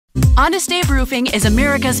Honest Abe Roofing is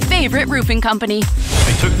America's favorite roofing company.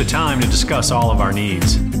 They took the time to discuss all of our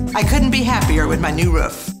needs. I couldn't be happier with my new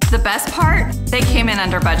roof. The best part? They came in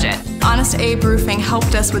under budget. Honest Abe Roofing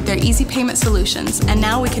helped us with their easy payment solutions, and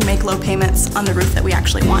now we can make low payments on the roof that we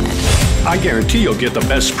actually wanted. I guarantee you'll get the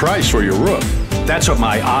best price for your roof. That's what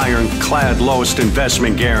my ironclad lowest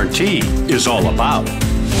investment guarantee is all about.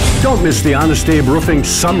 Don't miss the Honest Abe Roofing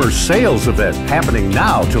Summer Sales event happening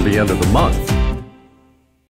now till the end of the month.